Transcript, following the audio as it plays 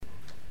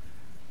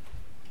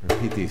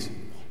Repeat these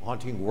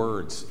haunting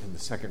words in the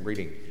second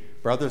reading.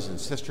 Brothers and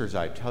sisters,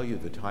 I tell you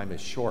the time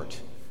is short,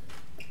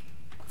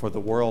 for the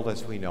world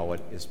as we know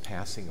it is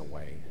passing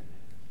away.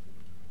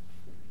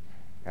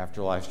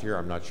 After last year,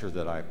 I'm not sure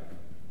that I'm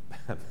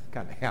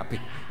kind of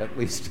happy. At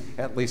least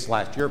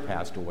last year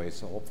passed away,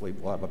 so hopefully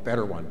we'll have a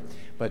better one.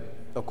 But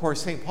of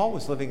course, St. Paul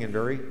was living in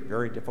very,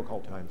 very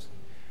difficult times.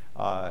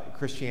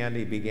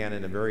 Christianity began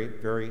in a very,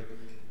 very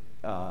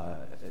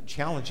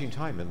challenging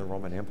time in the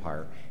Roman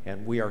Empire,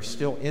 and we are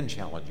still in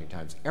challenging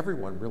times.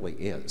 Everyone really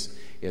is.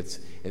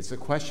 It's a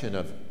question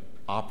of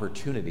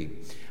opportunity.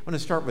 I'm going to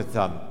start with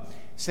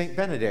St.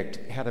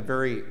 Benedict had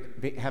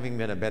having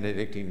been a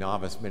Benedictine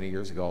novice many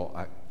years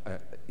ago,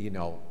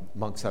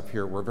 monks up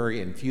here were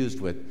very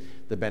infused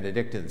with the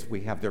Benedictines.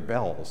 We have their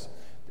bells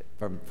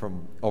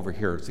from over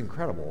here. It's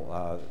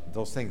incredible.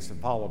 Those things have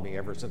followed me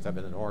ever since I've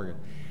been in Oregon.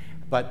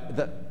 But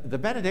the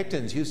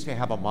Benedictines used to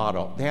have a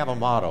motto. They have a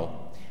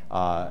motto,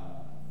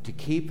 to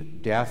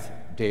keep death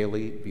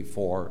daily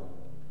before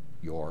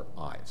your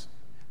eyes.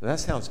 Now, that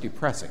sounds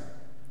depressing,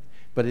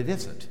 but it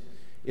isn't.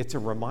 It's a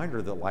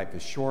reminder that life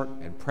is short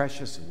and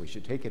precious, and we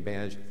should take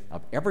advantage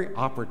of every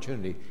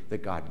opportunity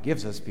that God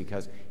gives us,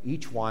 because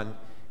each one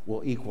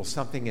will equal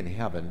something in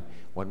heaven.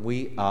 When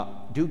we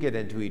do get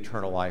into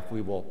eternal life,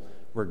 we will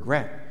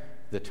regret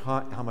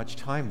how much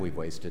time we've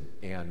wasted,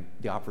 and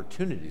the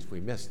opportunities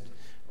we missed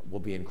will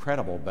be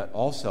incredible, but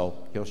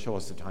also he'll show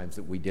us the times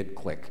that we did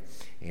click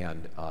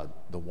and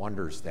the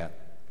wonders that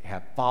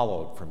have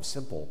followed from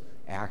simple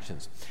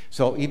actions.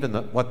 So even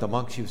what the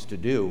monks used to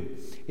do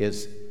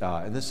is,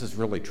 and this is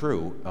really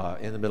true,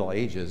 in the Middle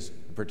Ages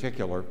in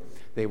particular,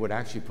 they would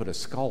actually put a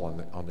skull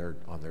on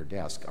their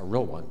desk, a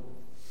real one.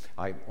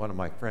 One of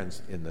my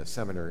friends in the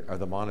seminary or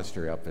the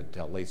monastery up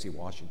at Lacey,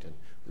 Washington,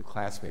 the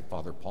classmate,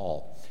 Father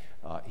Paul,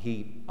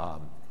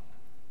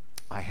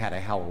 I had a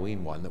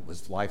Halloween one that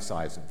was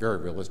life-size and very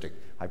realistic.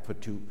 I put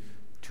two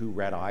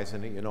red eyes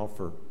in it,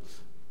 for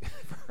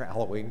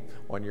Halloween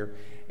one year.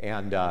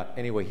 And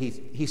anyway,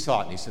 he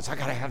saw it and he says, I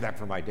got to have that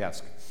for my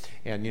desk.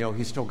 And,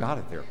 he still got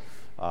it there.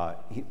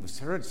 He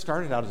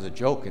started out as a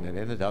joke, and it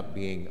ended up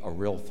being a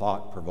real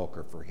thought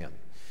provoker for him.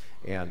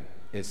 And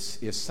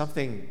it's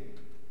something,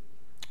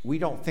 we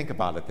don't think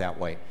about it that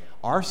way.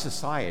 Our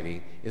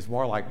society is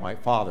more like my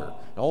father.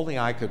 Only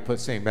I could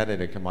put St.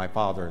 Benedict and my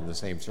father in the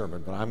same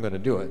sermon, but I'm going to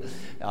do it.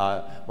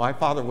 My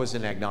father was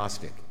an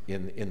agnostic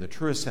in the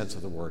truest sense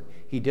of the word.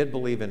 He did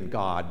believe in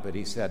God, but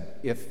he said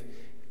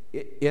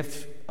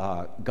if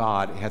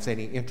God has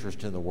any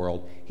interest in the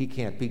world, he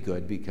can't be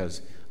good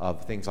because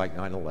of things like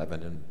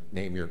 9/11 and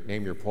name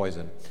your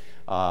poison.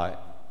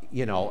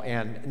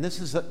 And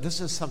this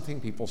is something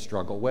people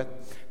struggle with.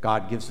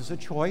 God gives us a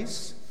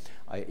choice.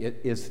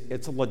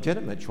 It's a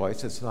legitimate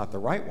choice. It's not the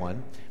right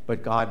one,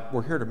 but God,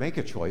 we're here to make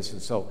a choice,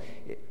 and so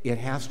it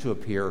has to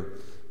appear,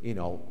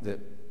 that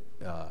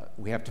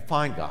we have to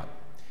find God.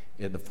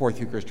 In the fourth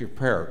Eucharistic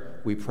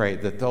prayer, we pray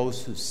that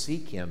those who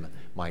seek him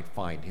might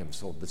find him.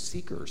 So the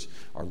seekers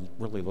are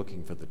really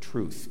looking for the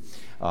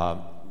truth.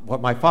 What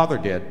my father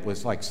did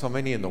was, like so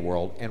many in the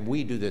world, and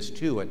we do this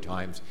too at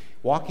times,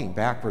 walking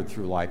backward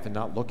through life and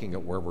not looking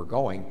at where we're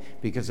going,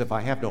 because if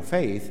I have no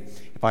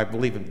faith, if I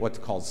believe in what's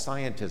called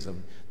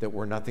scientism, that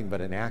we're nothing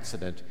but an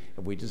accident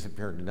and we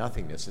disappear into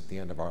nothingness at the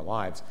end of our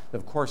lives,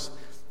 of course,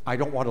 I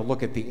don't want to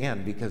look at the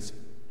end because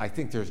I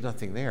think there's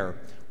nothing there.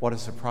 What a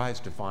surprise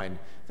to find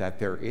that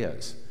there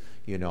is,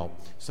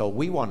 So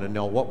we want to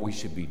know what we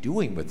should be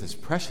doing with this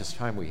precious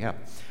time we have.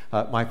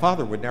 My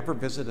father would never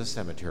visit a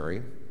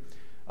cemetery.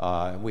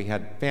 We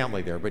had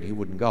family there, but he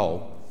wouldn't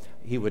go.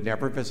 He would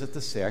never visit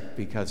the sick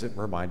because it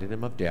reminded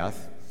him of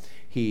death.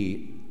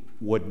 He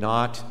would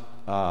not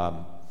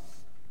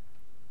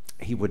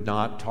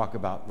talk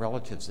about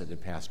relatives that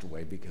had passed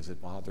away because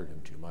it bothered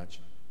him too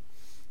much.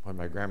 When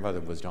my grandmother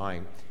was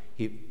dying,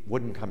 he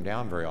wouldn't come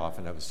down very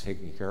often. I was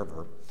taking care of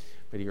her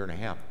for a year and a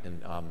half.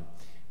 And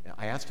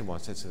I asked him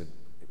once, I said,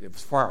 it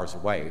was 4 hours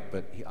away,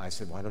 but I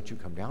said, why don't you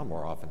come down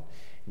more often?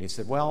 And he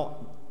said,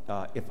 well,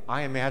 if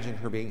I imagine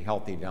her being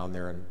healthy down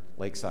there in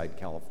Lakeside,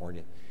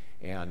 California,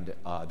 and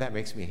that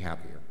makes me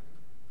happier.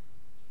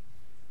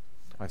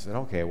 I said,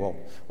 okay, well,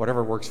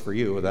 whatever works for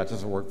you, that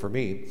doesn't work for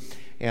me.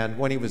 And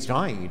when he was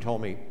dying, he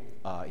told me,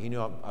 he knew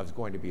I was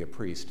going to be a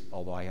priest,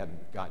 although I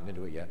hadn't gotten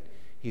into it yet.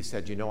 He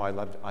said, I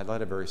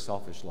led a very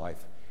selfish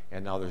life,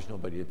 and now there's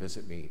nobody to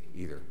visit me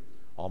either.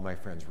 All my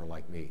friends were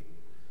like me.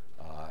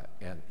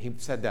 And he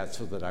said that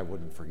so that I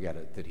wouldn't forget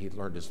it, that he'd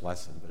learned his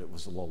lesson, but it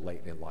was a little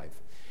late in life.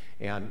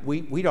 And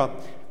we don't,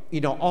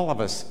 all of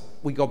us,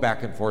 we go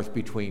back and forth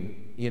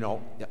between,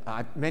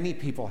 many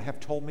people have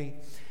told me,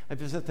 I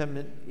visit them,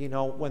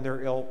 when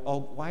they're ill, oh,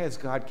 why is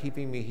God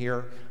keeping me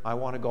here? I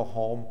want to go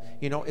home.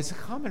 It's a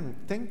common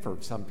thing for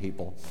some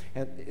people.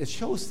 And it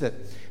shows that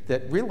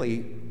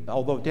really,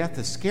 although death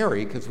is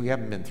scary because we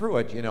haven't been through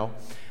it,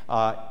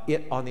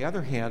 on the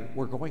other hand,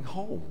 we're going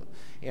home.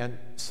 And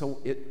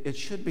so it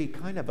should be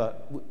kind of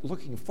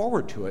looking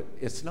forward to it.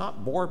 It's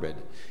not morbid.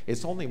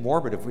 It's only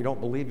morbid if we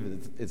don't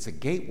believe it's a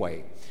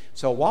gateway.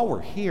 So while while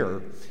we're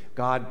here,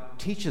 God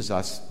teaches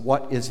us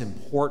what is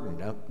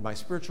important. My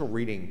spiritual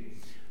reading,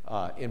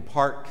 in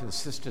part,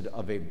 consisted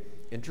of an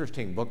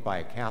interesting book by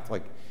a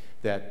Catholic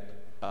that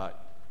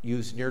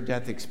used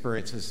near-death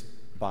experiences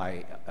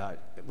by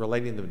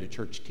relating them to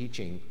church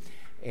teaching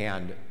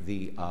and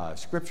the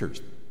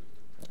scriptures.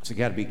 So you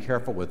got to be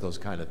careful with those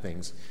kind of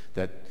things,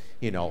 that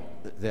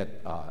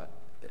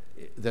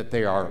that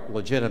they are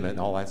legitimate and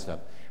all that stuff.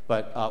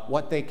 But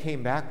what they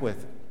came back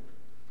with,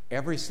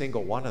 every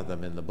single one of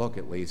them in the book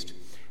at least,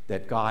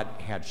 that God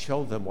had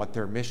showed them what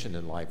their mission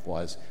in life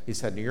was. He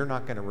said, you're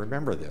not going to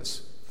remember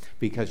this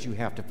because you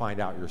have to find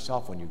out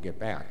yourself when you get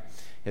back,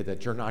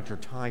 that you're not your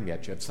time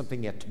yet. You have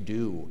something yet to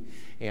do.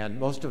 And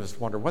most of us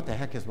wonder, what the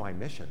heck is my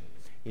mission?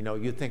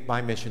 You think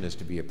my mission is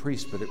to be a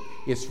priest, but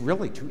it's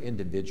really to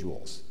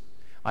individuals.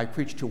 I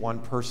preach to one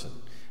person.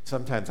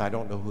 Sometimes I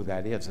don't know who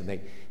that is, and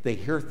they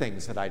hear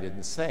things that I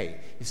didn't say.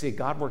 You see,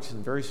 God works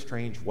in very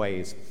strange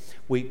ways.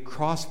 We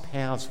cross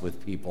paths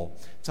with people.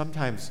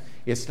 Sometimes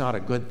it's not a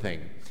good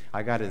thing.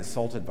 I got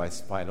insulted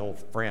by an old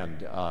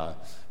friend.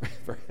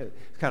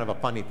 It's kind of a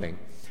funny thing.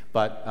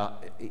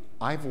 But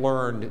I've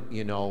learned,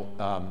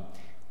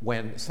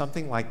 when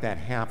something like that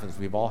happens,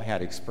 we've all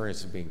had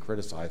experience of being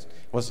criticized.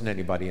 It wasn't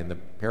anybody in the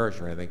parish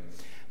or anything.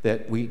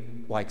 That we,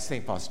 like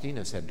St.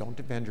 Faustina said, don't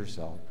defend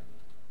yourself.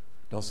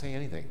 Don't say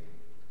anything.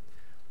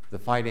 The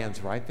fight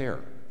ends right there.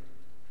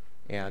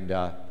 And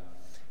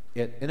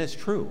it's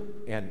true.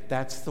 And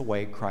that's the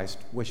way Christ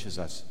wishes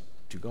us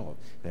to go.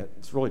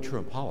 It's really true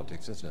in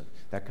politics, isn't it?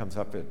 That comes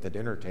up at the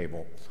dinner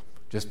table.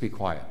 Just be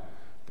quiet.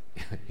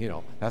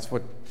 That's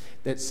what,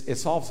 it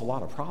solves a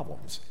lot of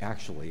problems,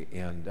 actually.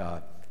 And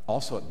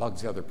also it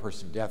bugs the other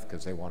person to death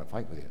because they want to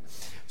fight with you.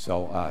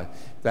 So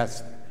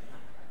that's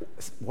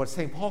what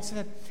St. Paul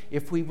said.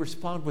 If we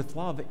respond with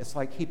love, it's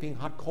like heaping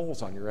hot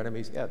coals on your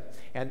enemy's head.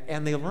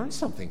 And they learn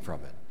something from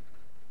it.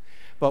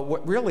 But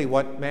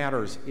what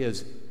matters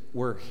is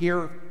we're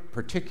here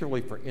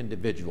particularly for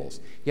individuals.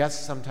 Yes,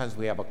 sometimes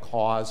we have a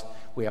cause.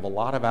 We have a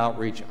lot of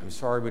outreach. I'm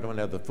sorry we don't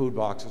have the food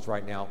boxes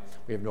right now.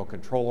 We have no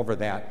control over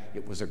that.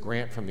 It was a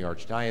grant from the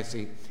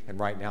Archdiocese, and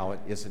right now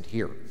it isn't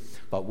here.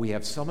 But we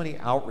have so many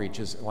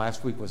outreaches.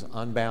 Last week was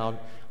Unbound.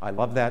 I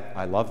love that.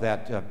 I love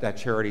that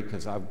charity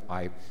because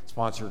I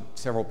sponsored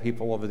several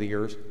people over the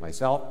years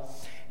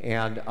myself.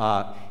 And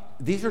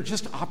these are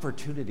just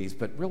opportunities,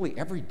 but really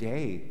every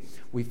day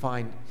we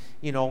find,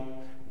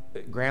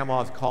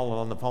 Grandma's calling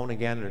on the phone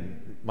again,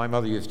 and my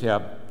mother used to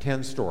have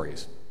 10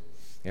 stories.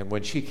 And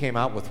when she came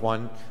out with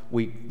one,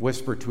 we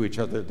whispered to each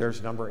other,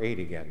 there's number 8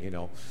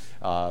 again,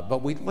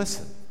 But we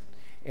listen.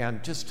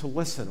 And just to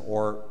listen,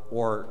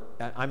 or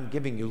I'm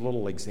giving you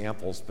little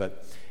examples,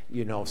 but,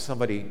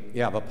 somebody,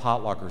 you have a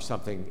potluck or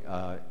something,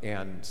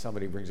 and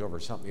somebody brings over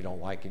something you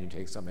don't like and you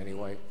take some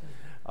anyway.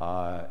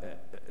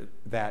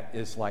 That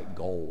is like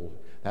gold.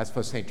 That's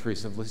what St.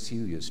 Teresa of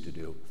Lisieux used to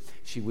do.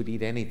 She would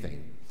eat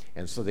anything.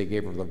 And so they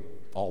gave her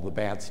all the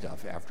bad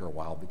stuff after a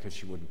while because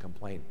she wouldn't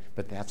complain.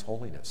 But that's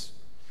holiness.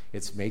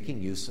 It's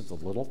making use of the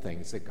little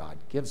things that God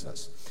gives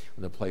us.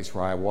 In the place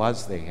where I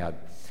was, they had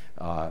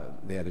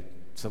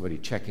somebody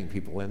checking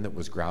people in that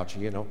was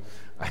grouchy,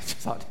 I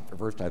thought, at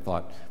first I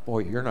thought, boy,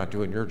 you're not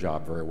doing your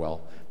job very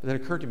well. But then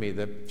it occurred to me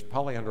that it's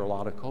probably under a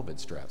lot of COVID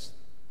stress.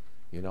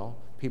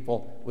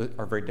 People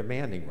are very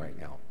demanding right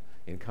now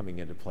in coming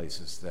into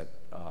places that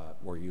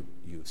where you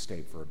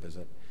stay for a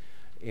visit.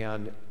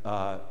 And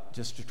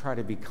just to try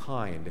to be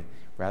kind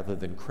rather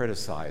than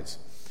criticize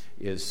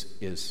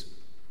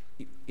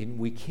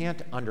we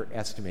can't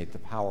underestimate the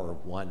power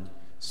of one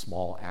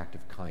small act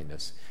of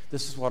kindness.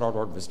 This is what our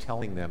Lord was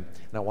telling them,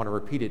 and I want to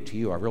repeat it to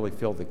you. I really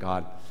feel that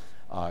God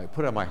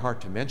put it on my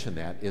heart to mention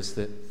that, is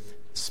that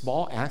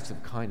small acts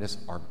of kindness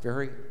are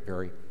very,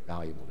 very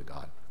valuable to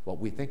God. What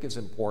we think is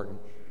important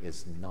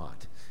is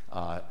not.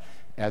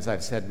 As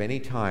I've said many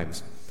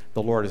times,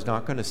 the Lord is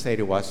not going to say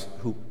to us,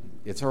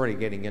 it's already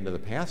getting into the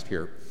past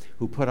here,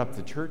 who put up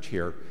the church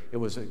here. It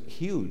was a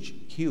huge,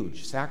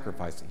 huge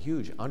sacrifice, a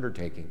huge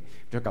undertaking.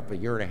 It took up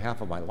 1.5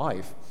 years of my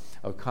life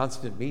of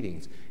constant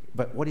meetings.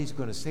 But what he's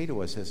going to say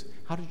to us is,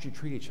 how did you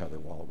treat each other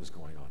while it was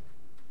going on?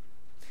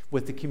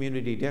 With the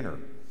community dinner,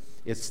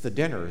 it's the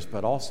dinners,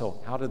 but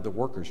also how did the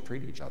workers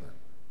treat each other?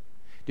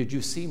 Did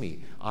you see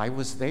me? I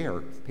was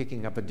there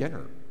picking up a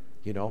dinner.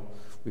 We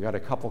got a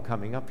couple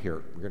coming up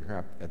here. We're going to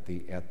have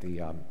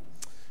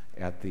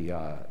at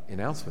the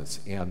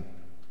announcements. And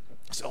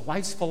so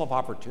life's full of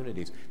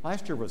opportunities.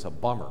 Last year was a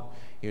bummer.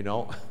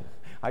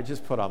 I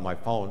just put on my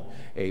phone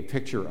a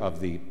picture of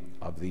the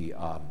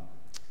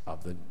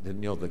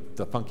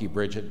funky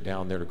bridge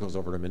down there that goes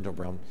over to Minto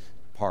Brown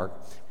Park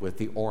with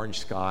the orange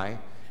sky.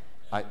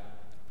 I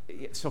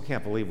still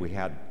can't believe we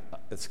had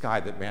a sky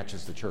that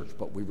matches the church,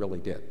 but we really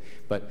did.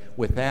 But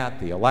with that,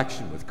 the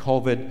election, with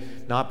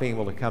COVID, not being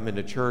able to come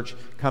into church,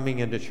 coming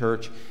into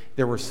church,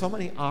 there were so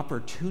many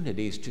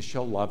opportunities to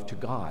show love to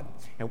God.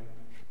 And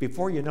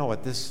before you know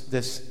it,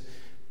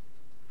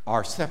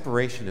 our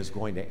separation is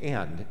going to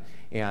end,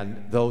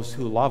 and those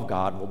who love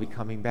God will be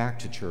coming back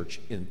to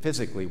church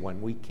physically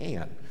when we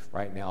can.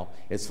 Right now,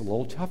 it's a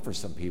little tough for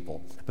some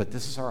people, but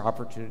this is our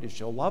opportunity to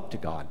show love to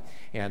God.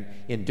 And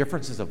in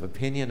differences of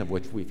opinion, of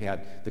which we've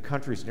had, the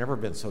country's never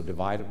been so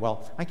divided.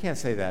 Well, I can't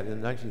say that.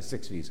 In the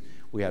 1960s,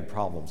 we had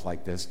problems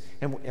like this,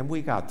 and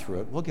we got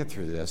through it. We'll get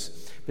through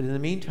this. But in the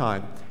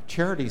meantime,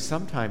 charity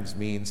sometimes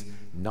means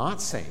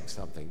not saying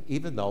something,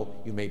 even though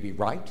you may be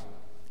right.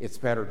 It's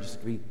better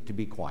just to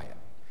be quiet.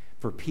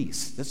 For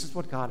peace. This is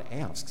what God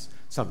asks.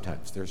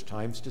 Sometimes there's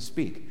times to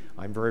speak.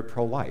 I'm very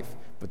pro-life,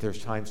 but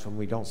there's times when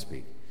we don't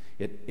speak.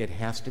 It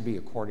has to be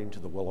according to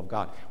the will of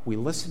God. We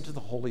listen to the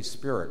Holy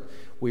Spirit.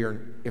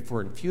 If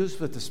we're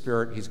infused with the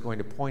Spirit, He's going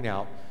to point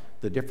out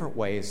the different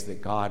ways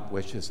that God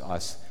wishes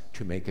us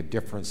to make a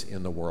difference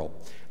in the world.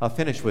 I'll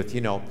finish with,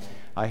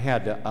 I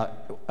had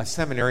a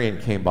seminarian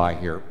came by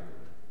here.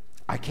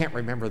 I can't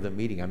remember the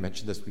meeting. I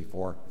mentioned this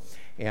before.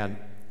 And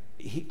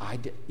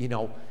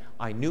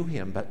I knew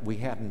him, but we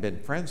hadn't been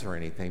friends or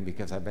anything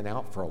because I've been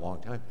out for a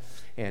long time.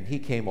 And he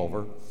came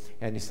over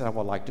and he said, I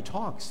would like to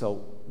talk.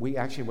 So we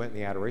actually went in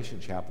the Adoration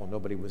Chapel.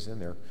 Nobody was in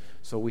there.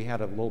 So we had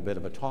a little bit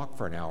of a talk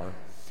for an hour.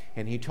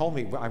 And he told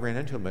me, I ran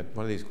into him at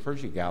one of these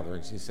clergy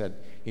gatherings. He said,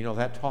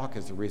 that talk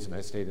is the reason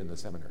I stayed in the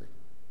seminary.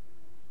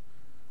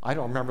 I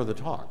don't remember the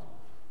talk.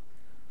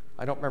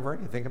 I don't remember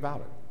anything about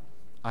it.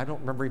 I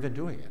don't remember even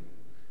doing it.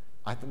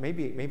 I thought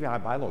maybe I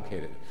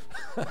bilocated.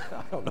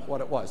 I don't know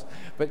what it was.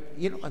 But,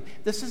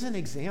 this is an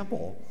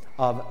example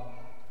of,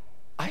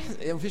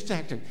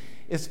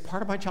 it's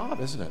part of my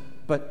job, isn't it?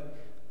 But,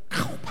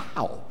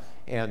 pow.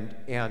 And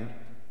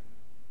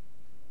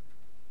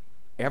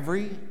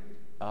every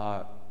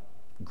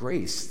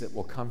grace that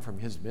will come from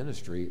his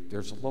ministry,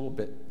 there's a little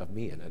bit of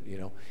me in it,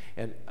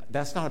 And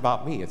that's not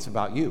about me, it's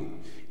about you.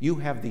 You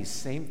have these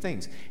same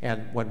things.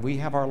 And when we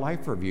have our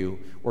life review,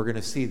 we're going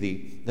to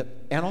see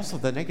and also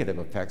the negative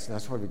effects. And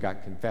that's why we've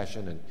got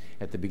confession. And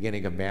at the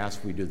beginning of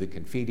Mass, we do the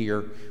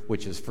Confiteor,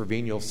 which is for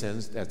venial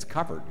sins. That's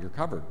covered. You're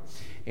covered.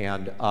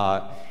 And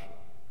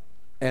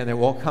it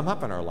will come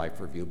up in our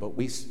life review. But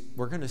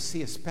we're going to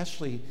see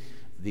especially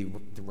the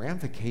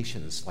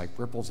ramifications, like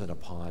ripples in a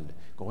pond,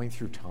 going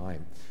through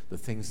time, the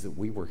things that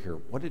we were here.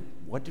 What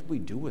did we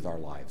do with our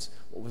lives?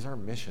 What was our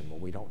mission? Well,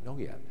 we don't know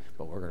yet,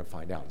 but we're going to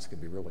find out. It's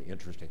going to be really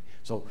interesting.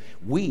 So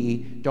we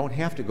don't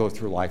have to go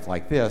through life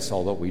like this,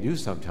 although we do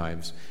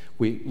sometimes.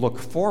 We look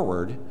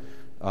forward.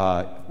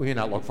 We may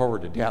not look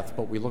forward to death,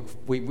 but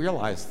we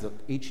realize that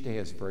each day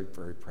is very,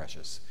 very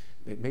precious.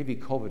 Maybe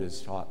COVID has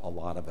taught a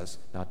lot of us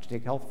not to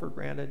take health for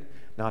granted,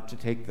 not to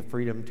take the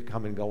freedom to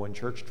come and go in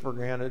church for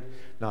granted,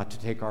 not to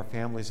take our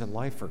families and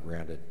life for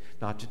granted,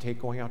 not to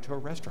take going out to a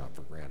restaurant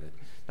for granted,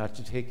 not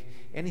to take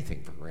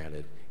anything for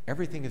granted.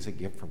 Everything is a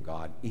gift from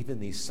God, even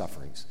these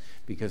sufferings,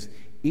 because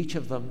each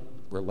of them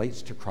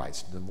relates to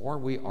Christ. The more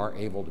we are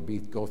able to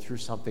go through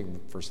something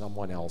for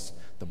someone else,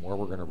 the more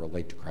we're going to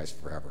relate to Christ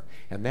forever.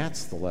 And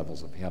that's the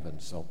levels of heaven.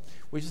 So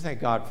we just thank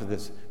God for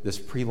this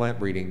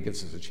pre-Lent reading.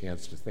 Gives us a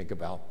chance to think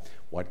about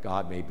what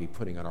God may be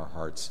putting on our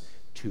hearts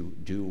to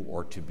do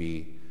or to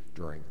be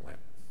during Lent.